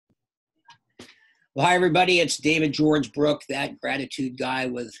Well, hi, everybody. It's David George Brooke, that gratitude guy,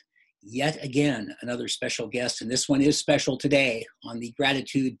 with yet again another special guest. And this one is special today on the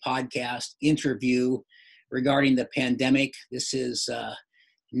Gratitude Podcast interview regarding the pandemic. This is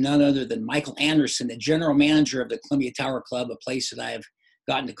none other than Michael Anderson, the general manager of the Columbia Tower Club, a place that I've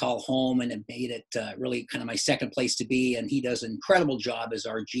gotten to call home and have made it really kind of my second place to be. And he does an incredible job as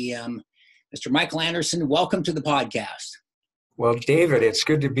our GM. Mr. Michael Anderson, welcome to the podcast. Well, David, it's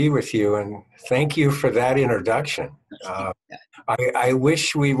good to be with you, and thank you for that introduction. I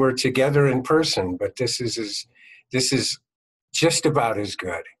wish we were together in person, but this is just about as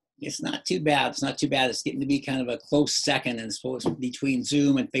good. It's not too bad. It's not too bad. It's getting to be kind of a close second, and supposed between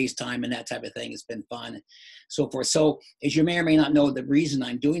Zoom and FaceTime and that type of thing. It's been fun, and so forth. So, as you may or may not know, the reason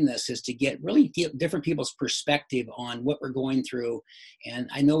I'm doing this is to get different people's perspective on what we're going through. And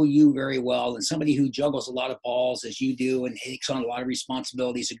I know you very well, and somebody who juggles a lot of balls as you do and takes on a lot of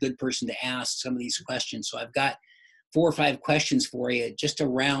responsibilities, a good person to ask some of these questions. So I've got 4 or 5 questions for you just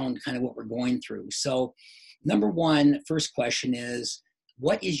around kind of what we're going through. So number one, first question is,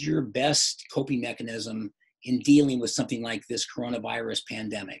 what is your best coping mechanism in dealing with something like this coronavirus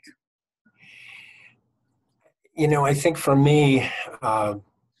pandemic? You know, I think for me,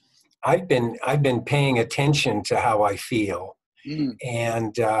 I've been paying attention to how I feel,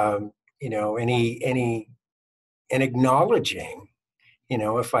 and you know, and acknowledging, you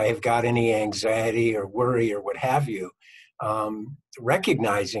know, if I have got any anxiety or worry or what have you,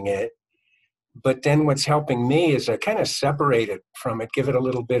 recognizing it. But then what's helping me is I kind of separate it from it, give it a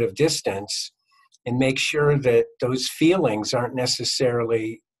little bit of distance, and make sure that those feelings aren't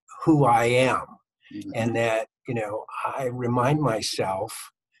necessarily who I am. Mm-hmm. And that, you know, I remind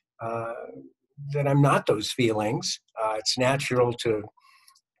myself that I'm not those feelings. It's natural to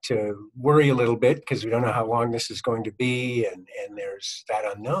worry a little bit because we don't know how long this is going to be, and there's that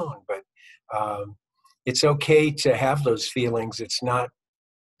unknown. But it's okay to have those feelings. It's not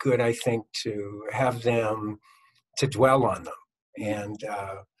good, I think, to have them, to dwell on them. And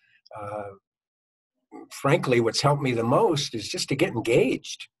frankly, what's helped me the most is just to get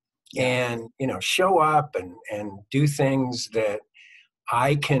engaged and, you know, show up and do things that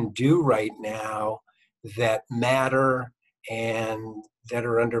I can do right now that matter and that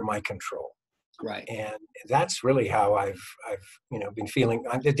are under my control. Right. And that's really how I've you know, been feeling.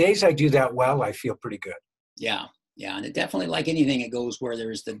 On the days I do that well, I feel pretty good. Yeah. Yeah, and it definitely, like anything, it goes where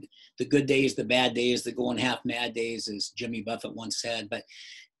there's the good days, the bad days, the going half mad days, as Jimmy Buffett once said. But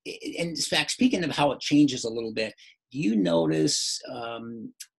in fact, speaking of how it changes a little bit, do you notice,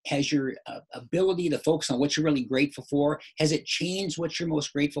 has your ability to focus on what you're really grateful for, has it changed what you're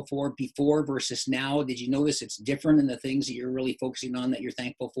most grateful for before versus now? Did you notice it's different in the things that you're really focusing on that you're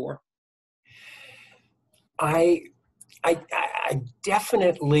thankful for? I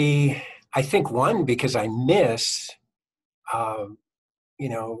definitely... I think one, because I miss, you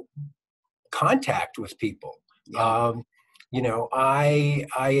know, contact with people. Yeah. You know, I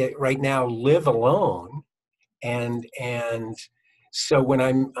right now live alone, and so when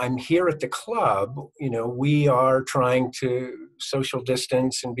I'm here at the club, you know, we are trying to social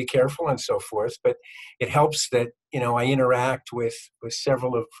distance and be careful and so forth. But it helps that, you know, I interact with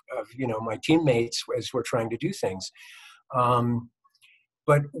several of you know, my teammates as we're trying to do things.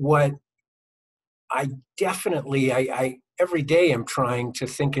 But what I definitely, I every day am trying to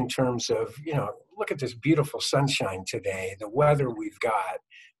think in terms of, you know, look at this beautiful sunshine today, the weather we've got.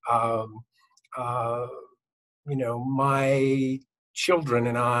 You know, my children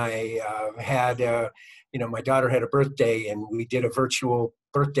and I had, you know, my daughter had a birthday and we did a virtual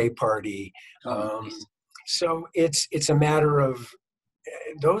birthday party. So it's a matter of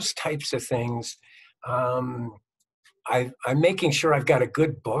those types of things. I'm making sure I've got a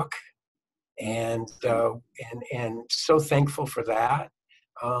good book. And so thankful for that,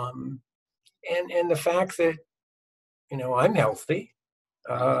 and the fact that, you know, I'm healthy.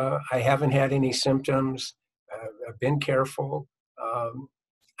 I haven't had any symptoms. I've been careful.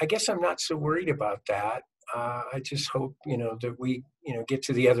 I guess I'm not so worried about that. I just hope, you know, that we, you know, get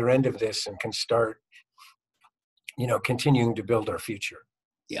to the other end of this and can start, you know, continuing to build our future.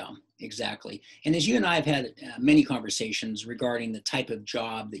 Yeah, exactly. And as you and I have had many conversations regarding the type of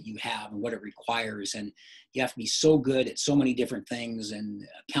job that you have and what it requires, and you have to be so good at so many different things, and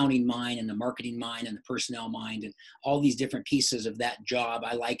accounting mind and the marketing mind and the personnel mind and all these different pieces of that job.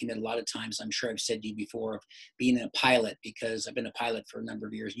 I liken it a lot of times, I'm sure I've said to you before, of being a pilot, because I've been a pilot for a number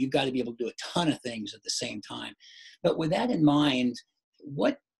of years. You've got to be able to do a ton of things at the same time. But with that in mind,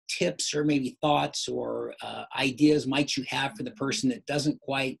 what tips or maybe thoughts or ideas might you have for the person that doesn't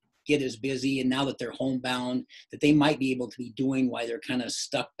quite get as busy, and now that they're homebound, that they might be able to be doing while they're kind of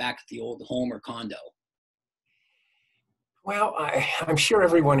stuck back at the old home or condo? Well, I'm sure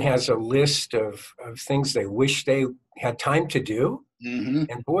everyone has a list of things they wish they had time to do. Hmm.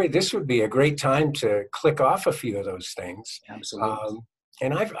 And boy, this would be a great time to click off a few of those things. Absolutely. Um,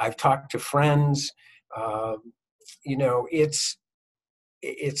 and I've talked to friends. Um, you know, it's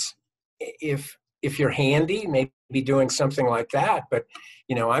if you're handy, maybe doing something like that. But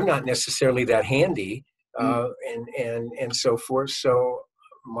you know, I'm not necessarily that handy, Mm. and so forth. So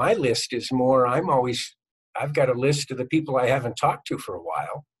my list is more. I've got a list of the people I haven't talked to for a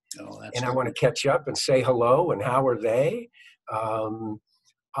while, Oh, that's and I good. want to catch up and say hello and how are they. Um,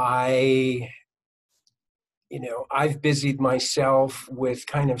 I I've busied myself with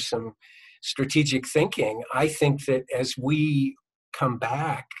kind of some strategic thinking. I think that as we come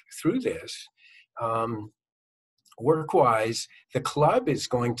back through this, um, work-wise, the club is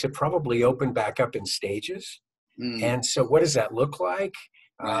going to probably open back up in stages. Mm. And so, what does that look like?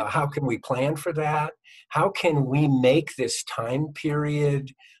 Right. How can we plan for that? How can we make this time period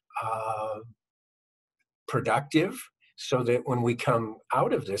uh, productive so that when we come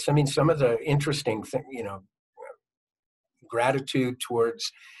out of this, I mean, some of the interesting thing, gratitude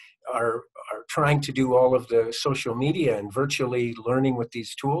towards our trying to do all of the social media and virtually learning with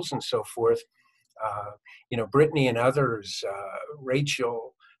these tools and so forth. Uh, Brittany and others,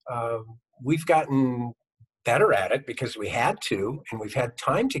 Rachel, uh, we've gotten better at it because we had to, and we've had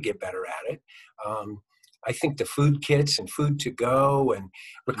time to get better at it. Um, I think the food kits and food to go, and Mm.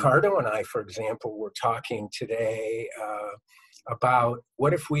 Ricardo and I, for example, were talking today about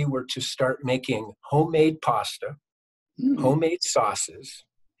what if we were to start making homemade pasta, Mm. homemade sauces,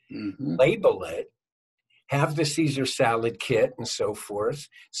 Hmm. label it, have the Caesar salad kit and so forth,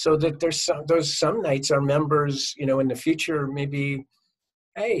 so that there's some nights our members, in the future, maybe,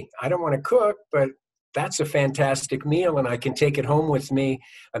 hey, I don't want to cook, but that's a fantastic meal and I can take it home with me.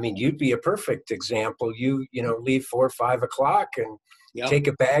 I mean, you'd be a perfect example. Leave 4 or 5 o'clock and Yep. take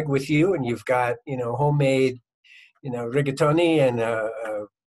a bag with you, and you've got, homemade, rigatoni and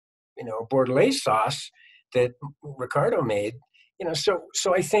bordelaise sauce that Ricardo made.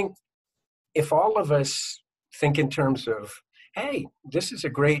 So I think if all of us think in terms of, hey, this is a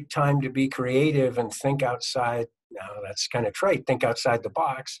great time to be creative and think outside. Now that's kind of trite. Think outside the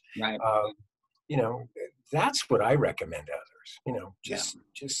box. Right. Um, you know, that's what I recommend others. Yeah.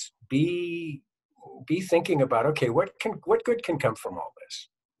 Just be thinking about, okay, what good can come from all this?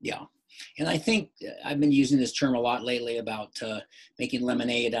 Yeah. And I think I've been using this term a lot lately about making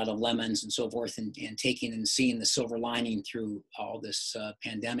lemonade out of lemons and so forth, and taking and seeing the silver lining through all this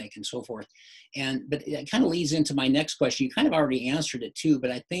pandemic and so forth. But it kind of leads into my next question. You kind of already answered it too,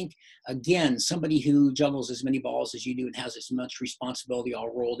 but I think, again, somebody who juggles as many balls as you do and has as much responsibility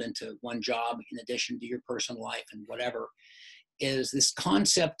all rolled into one job in addition to your personal life and whatever, is this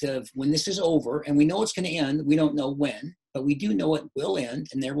concept of when this is over, and we know it's going to end, we don't know when, but we do know it will end,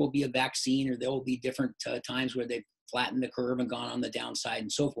 and there will be a vaccine, or there will be different times where they've flattened the curve and gone on the downside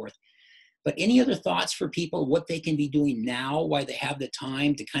and so forth. But any other thoughts for people, what they can be doing now while they have the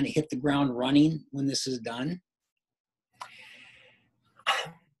time to kind of hit the ground running when this is done?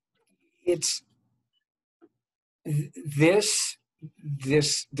 It's this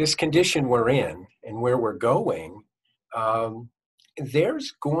this condition we're in and where we're going. Um,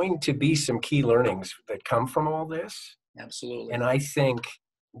 there's going to be some key learnings that come from all this. Absolutely. And I think,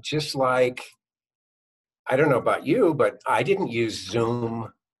 just like, I don't know about you, but I didn't use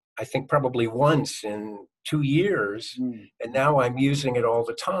Zoom, I think probably once in 2 years, Mm. and now I'm using it all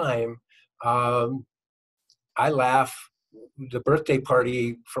the time. Um, I laugh. The birthday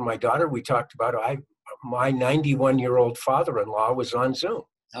party for my daughter we talked about, my 91-year-old father-in-law was on Zoom.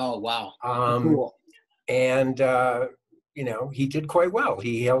 Oh, wow. Um, Cool. and he did quite well.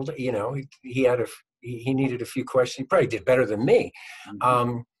 He held, he had he needed a few questions. He probably did better than me. Mhm.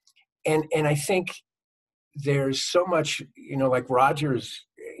 Um, and I think there's so much, like Rogers,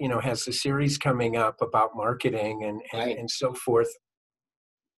 has the series coming up about marketing Right. and so forth,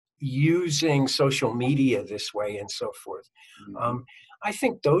 using social media this way and so forth. Mhm. Um, I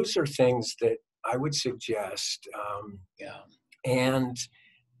think those are things that I would suggest. Yeah, And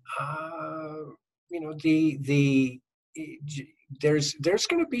uh, the there's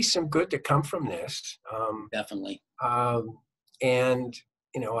going to be some good to come from this. definitely. Um, and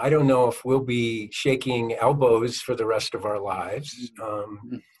I don't know if we'll be shaking elbows for the rest of our lives,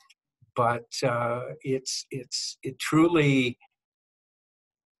 Mhm. but it truly,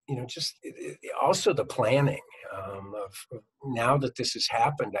 just also the planning of now that this has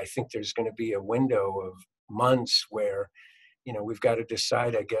happened. I think there's going to be a window of months where we've got to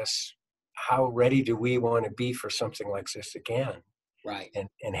decide, I guess, how ready do we want to be for something like this again, Right.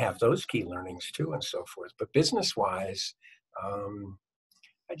 and have those key learnings too, and so forth. But business wise,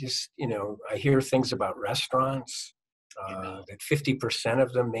 I just, I hear things about restaurants, Yeah. that 50%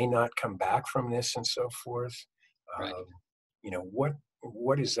 of them may not come back from this, and so forth. Right. Um,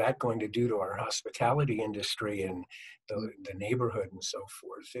 what is that going to do to our hospitality industry and the neighborhood and so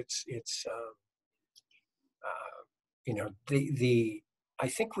forth? It's the I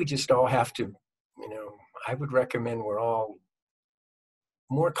think we just all have to, I would recommend we're all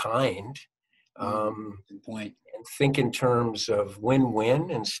more kind, Good point. and think in terms of win-win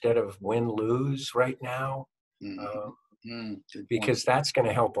instead of win-lose right now, Mhm. Good point. because that's going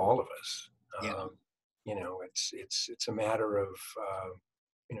to help all of us. Yeah. Um, it's a matter of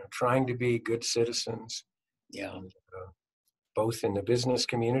trying to be good citizens, Yeah. and, both in the business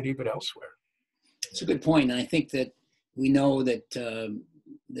community but elsewhere. It's a good point. And I think that we know that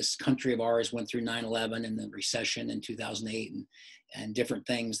this country of ours went through 9/11 and the recession in 2008 and different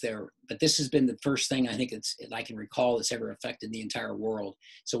things there. But this has been the first thing I think I can recall that's ever affected the entire world.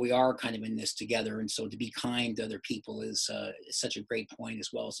 So we are kind of in this together. And so to be kind to other people is such a great point,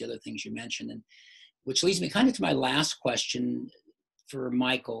 as well as the other things you mentioned. And which leads me kind of to my last question for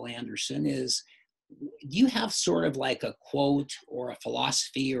Michael Anderson is, do you have sort of like a quote or a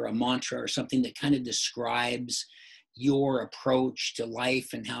philosophy or a mantra or something that kind of describes your approach to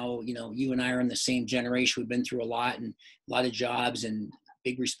life, and how, you and I are in the same generation. We've been through a lot, and a lot of jobs and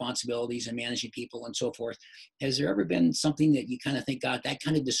big responsibilities and managing people and so forth. Has there ever been something that you kind of think, God, that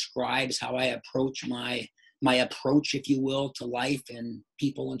kind of describes how I approach my approach, if you will, to life and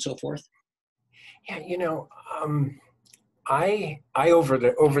people and so forth? Yeah, I over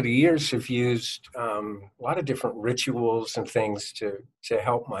the years have used, a lot of different rituals and things to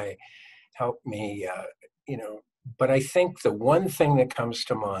help me, you know. But I think the one thing that comes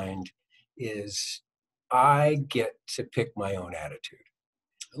to mind is I get to pick my own attitude,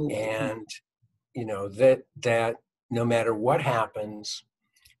 Oh, I love and that no matter what happens,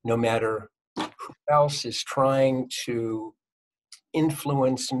 no matter who else is trying to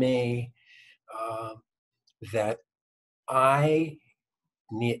influence me, uh, that I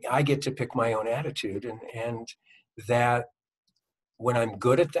I get to pick my own attitude, and that when I'm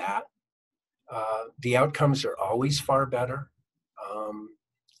good at that, the outcomes are always far better, um,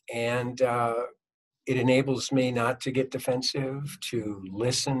 and it enables me not to get defensive, to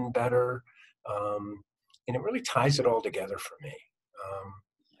listen better, and it really ties it all together for me. Um,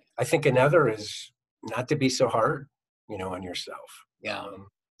 I think another is not to be so hard, on yourself. Yeah. Um,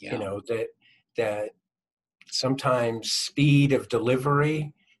 Yeah. that sometimes speed of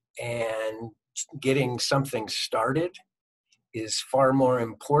delivery and getting something started is far more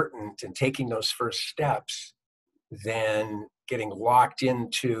important in taking those first steps than getting locked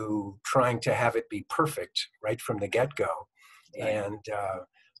into trying to have it be perfect right from the get-go. Right. And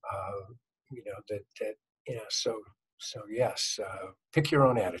so yes, pick your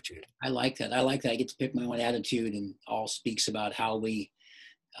own attitude. I like that. I like that. I get to pick my own attitude, and all speaks about how the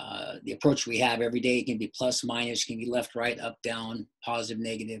approach we have every day can be plus, minus, can be left, right, up, down, positive,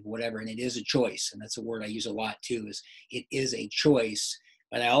 negative, whatever. And it is a choice. And that's a word I use a lot too, is it is a choice.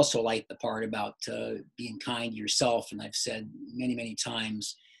 But I also like the part about being kind to yourself. And I've said many, many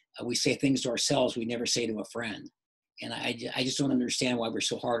times, we say things to ourselves we never say to a friend. And I just don't understand why we're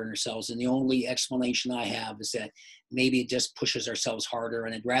so hard on ourselves. And the only explanation I have is that maybe it just pushes ourselves harder.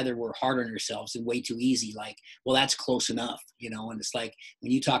 And I'd rather we're hard on ourselves and way too easy. Like, well, that's close enough, And it's like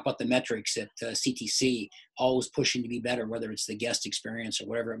when you talk about the metrics at CTC, always pushing to be better, whether it's the guest experience or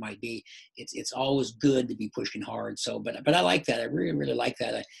whatever it might be. It's always good to be pushing hard. So, but I like that. I really, really like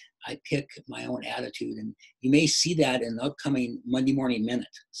that. I pick my own attitude, and you may see that in the upcoming Monday Morning Minute.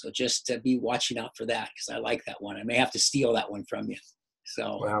 So just be watching out for that, because I like that one. I may have to steal that one from you.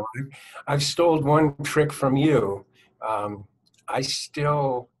 So Well, I've stolen one trick from you. I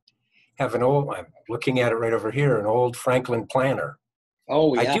still have I'm looking at it right over here, an old Franklin planner.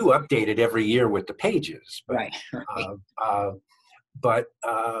 oh I yeah, do update it every year with the pages, but right, right. uh, uh, but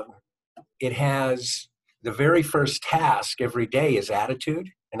it has the very first task every day is attitude,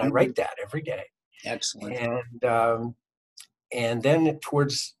 and I Mhm. write that every day. Excellent. And then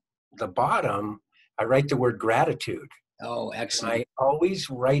towards the bottom, I write the word gratitude. Oh, And excellent. I always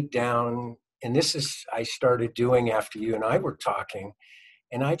write down, and this is I started doing after you and I were talking,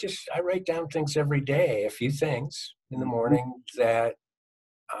 and I write down things every day, a few things in the Mhm. morning that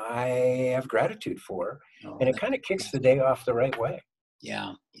I have gratitude for, Oh, and it kind of kicks the day off the right way.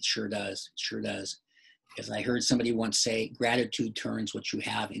 yeah, it sure does. It sure does. Because I heard somebody once say, gratitude turns what you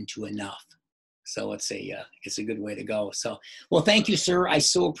have into enough. So it's a good way to go. So, well, thank you, sir. I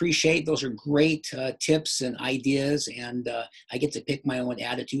so appreciate, those are great tips and ideas, and I get to pick my own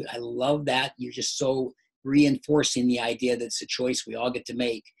attitude. I love that. You're just so reinforcing the idea that it's a choice we all get to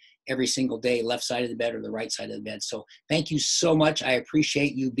make every single day, left side of the bed or the right side of the bed. So thank you so much. I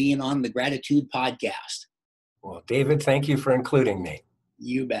appreciate you being on the Gratitude Podcast. Well, David, thank you for including me.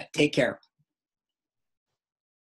 You bet. Take care.